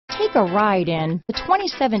Take a ride in the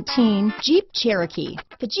 2017 Jeep Cherokee.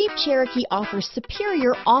 The Jeep Cherokee offers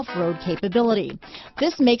superior off-road capability.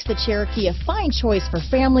 This makes the Cherokee a fine choice for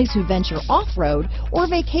families who venture off-road or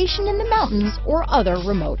vacation in the mountains or other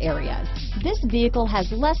remote areas. This vehicle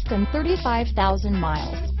has less than 35,000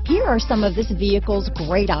 miles. Here are some of this vehicle's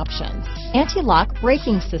great options: anti-lock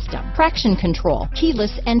braking system, traction control,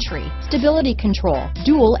 keyless entry, stability control,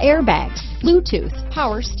 dual airbags, Bluetooth,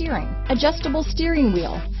 power steering, adjustable steering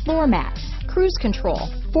wheel, floor mats, cruise control,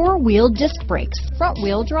 four-wheel disc brakes,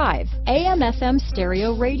 front-wheel drive, AM/FM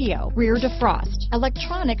stereo radio, rear defrost,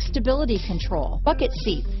 electronic stability control, bucket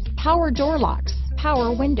seats, power door locks,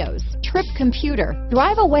 power windows, trip computer.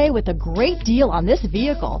 Drive away with a great deal on this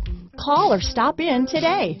vehicle. Call or stop in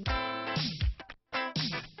today.